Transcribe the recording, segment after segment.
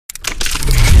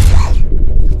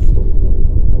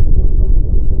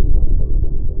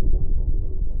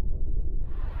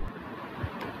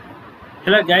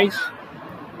Hello guys,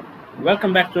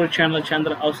 welcome back to our channel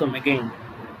ChandraAwesome again.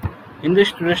 In this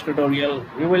today's tutorial,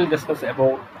 we will discuss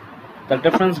about the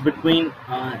difference between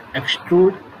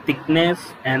extrude, thickness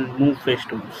and move face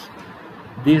tools.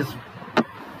 These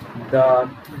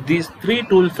these three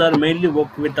tools are mainly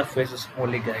work with the faces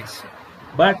only guys,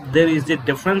 but there is a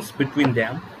difference between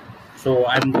them. So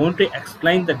I'm going to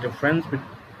explain the difference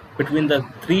between the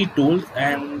three tools,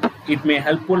 and it may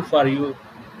helpful for you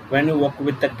when you work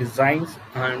with the designs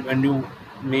and when you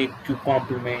make to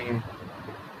complement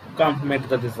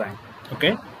the design.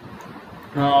 Okay,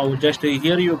 now just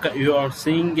here you are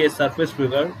seeing a surface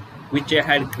figure which I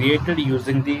had created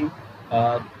using the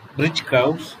bridge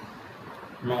curves,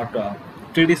 not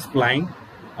 3D spline.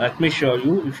 Let me show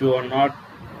you. If you are not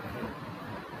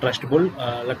trustable,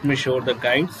 let me show the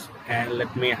guides and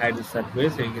let me hide the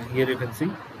surface. Here you can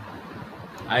see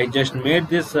I just made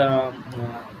this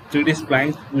 3D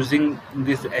splines using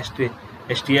this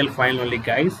STL file only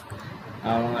guys.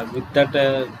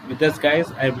 With this guys,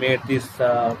 I made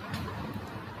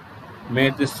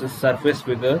this surface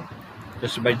figure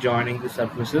just by joining the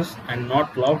surfaces and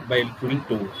not cloud by filling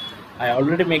tool. I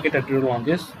already make a tutorial on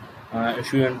this.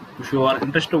 If you are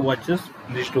interested to watch this,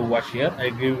 please to watch here.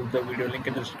 I give the video link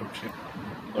in the description.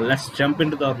 So let's jump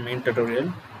into our main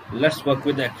tutorial. Let's work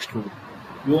with the extrude.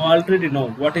 You already know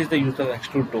what is the use of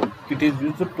extrude tool. It is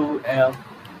used to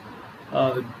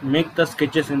make the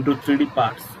sketches into 3D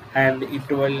parts, and it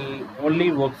will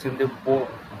only works in the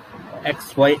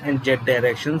X, Y and Z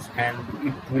directions, and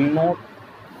it will not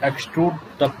extrude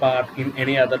the part in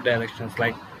any other directions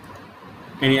like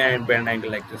any bend angle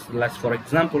like this. Let's for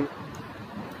example,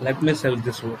 let me select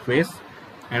this face,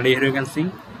 and here you can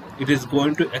see it is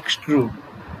going to extrude.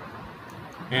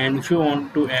 And if you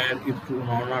want to add, it will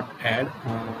not add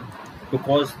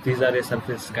because these are a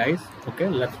surface guys. Okay,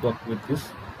 let's work with this,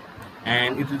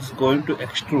 and it is going to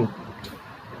extrude.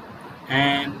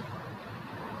 And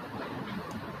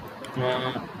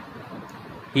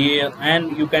here,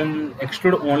 and you can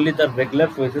extrude only the regular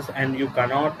faces, and you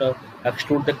cannot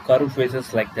extrude the curved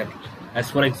faces like that. As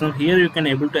for example, here you can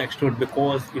able to extrude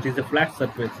because it is a flat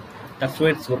surface. That's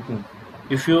why it's working.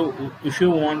 If you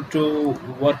want to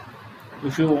work,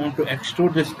 if you want to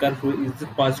extrude this curve, is it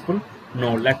possible?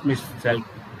 No. Let me select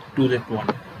to that one.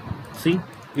 See,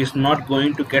 it's not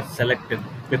going to get selected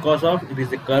because of it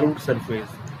is a curved surface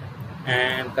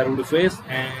and curved face,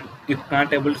 and it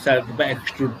can't able to select by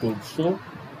extrude tool. So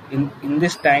in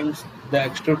this times the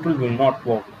extrude tool will not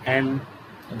work, and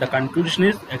the conclusion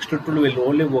is extrude tool will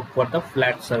only work for the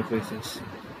flat surfaces.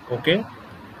 Okay,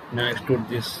 now extrude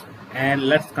this, and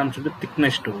let's come to the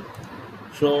thickness tool.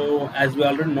 So as we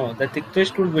already know, the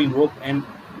thickness tool will work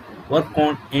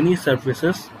on any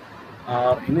surfaces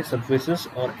or any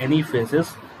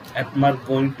faces that are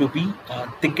going to be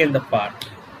thicken the part.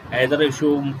 Either if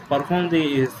you perform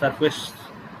the surface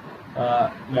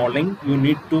modeling, you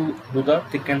need to do the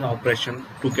thicken operation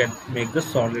to make the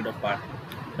solid part.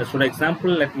 As for example,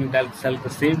 let me select the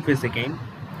same face again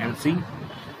and see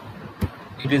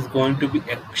it is going to be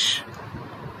extrude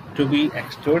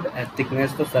and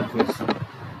thickness the surface,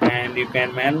 and you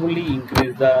can manually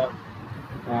increase the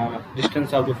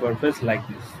distance of the surface like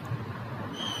this.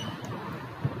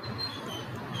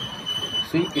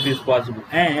 See, it is possible.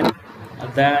 And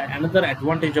another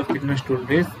advantage of thickness tool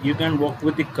is you can work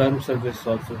with the curved surface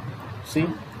also. See,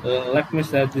 let me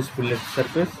select this fillet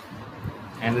surface,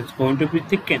 and it's going to be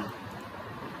thickened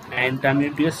and turn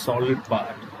into a solid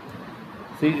part.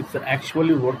 See, it's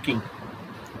actually working.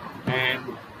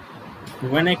 And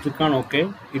when I click on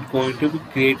OK, it's going to be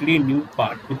created a new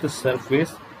part with the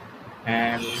surface.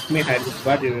 And let me hide this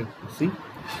part. You see,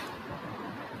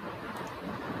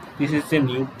 this is a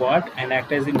new part and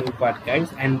act as a new part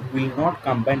guys, and will not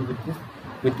combine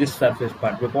with this surface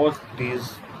part because it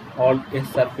is all a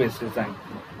surface design.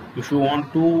 If you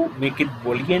want to make it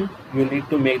boolean, you need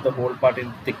to make the whole part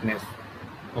in thickness.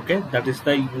 Okay, that is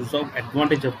the use of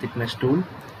advantage of thickness tool.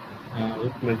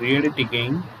 Let me read it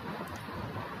again.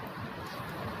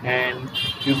 And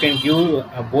you can give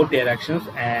both directions,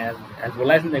 as well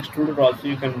as in the extruder also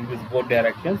you can use both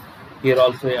directions. Here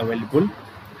also available,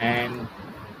 and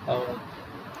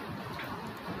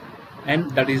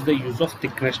that is the use of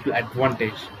thickness tool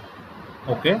advantage.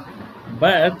 Okay,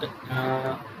 but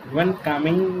when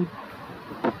coming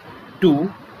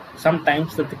to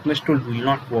sometimes the thickness tool will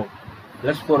not work.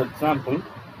 Let's for example,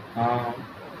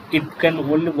 it can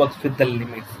only work with the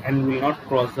limits and will not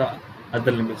cross the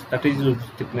other limits. That is the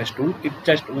thickness tool. It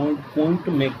just going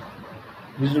to make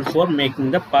useful for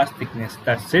making the pass thickness.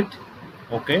 That's it.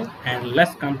 Okay, and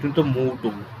let's come to the move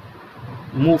tool.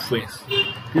 Move face.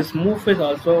 This move face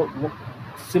also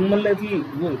similarly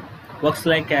works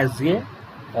like as a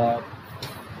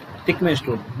thickness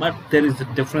tool, but there is a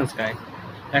difference, guys.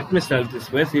 Let me select this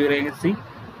face. Here you can see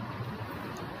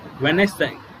when I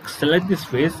select this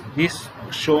face, this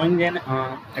showing an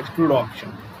extrude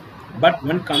option, but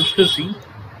when it comes to see,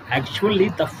 actually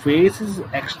the face is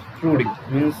extruding,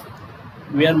 means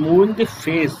we are moving the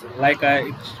face like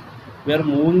we are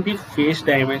moving the face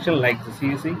dimension like this.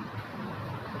 You see,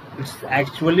 it's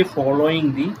actually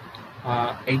following the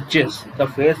edges. The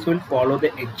face will follow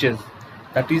the edges.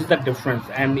 That is the difference.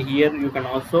 And here you can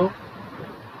also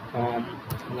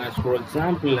for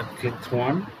example, let's click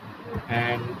one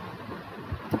and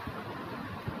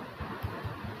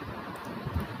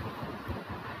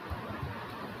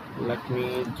let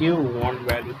me give one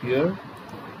value here,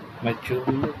 mature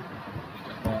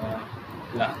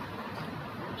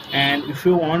and if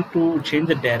you want to change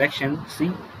the direction,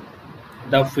 see,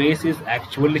 the face is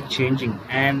actually changing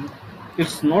and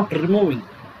it's not removing,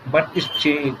 but it's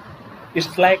changing.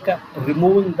 It's like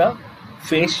removing the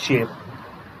face shape.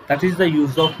 That is the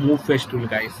use of move face tool,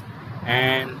 guys.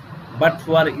 And but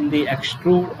for in the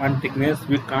extrude and thickness,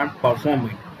 we can't perform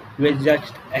it. We're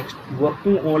just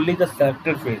working only the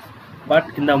selected face,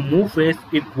 but in the move face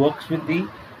it works with the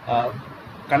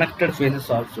connected faces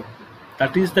also.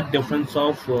 That is the difference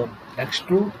of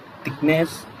extrude,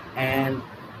 thickness and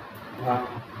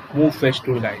move face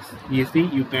tool, guys. You see,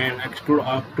 you can extrude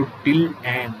up to till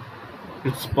end,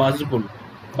 it's possible,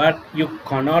 but you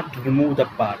cannot remove the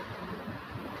part.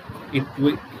 It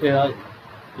will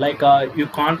you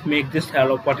can't make this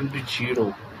hello part into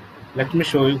 0. Let me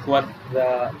show you for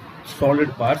the solid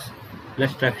parts.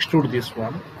 Let's extrude this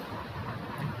one.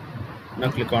 Now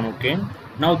click on OK.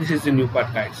 Now this is the new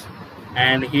part, guys,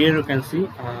 and here you can see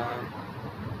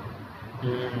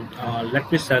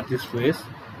let me set this face,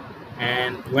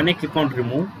 and when I click on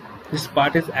remove, this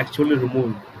part is actually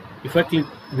removed. If I click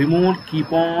remove,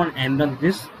 keep on, and on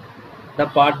this, the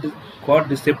part got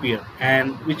disappear,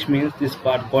 and which means this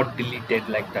part got deleted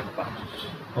like that part.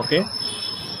 Okay,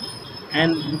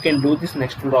 and you can do this in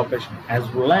extrude operation as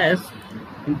well as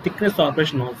in thickness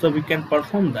operation also. We can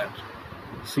perform that.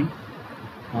 See,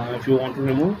 if you want to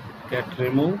remove, get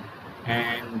remove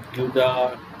and give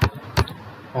the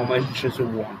how much inches you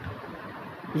want.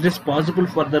 It is possible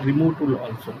for the remove tool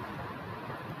also,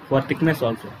 for thickness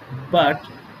also. But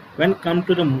when come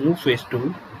to the move face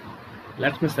tool,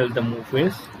 let me select the move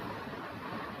face.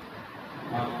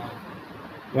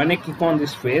 When I click on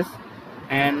this face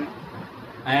and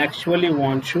I actually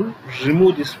want to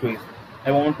remove this face,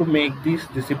 I want to make this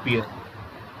disappear,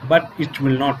 but it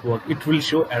will not work. It will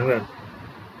show error.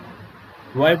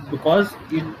 Why? Because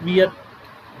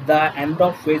the end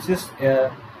of faces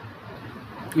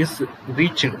is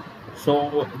reached,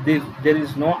 so there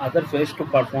is no other face to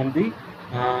perform the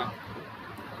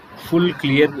full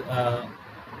clear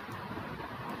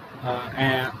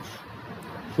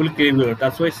view.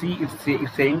 That's why see it's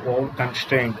saying over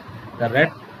constrained. The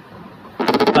red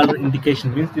color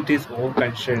indication means it is over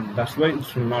constrained. That's why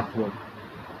it will not work.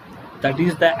 That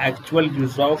is the actual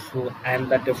use of and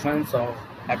the difference of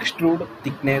extrude,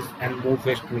 thickness and move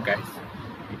face tool, guys.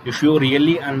 If you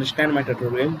really understand my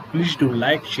tutorial, please do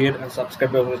like, share and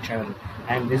subscribe to our channel,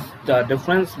 and this the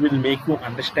difference will make you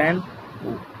understand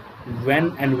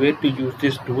when and where to use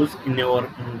these tools in your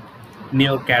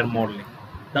CAD modeling.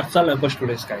 That's all about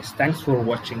today's, guys. Thanks for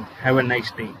watching. Have a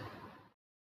nice day.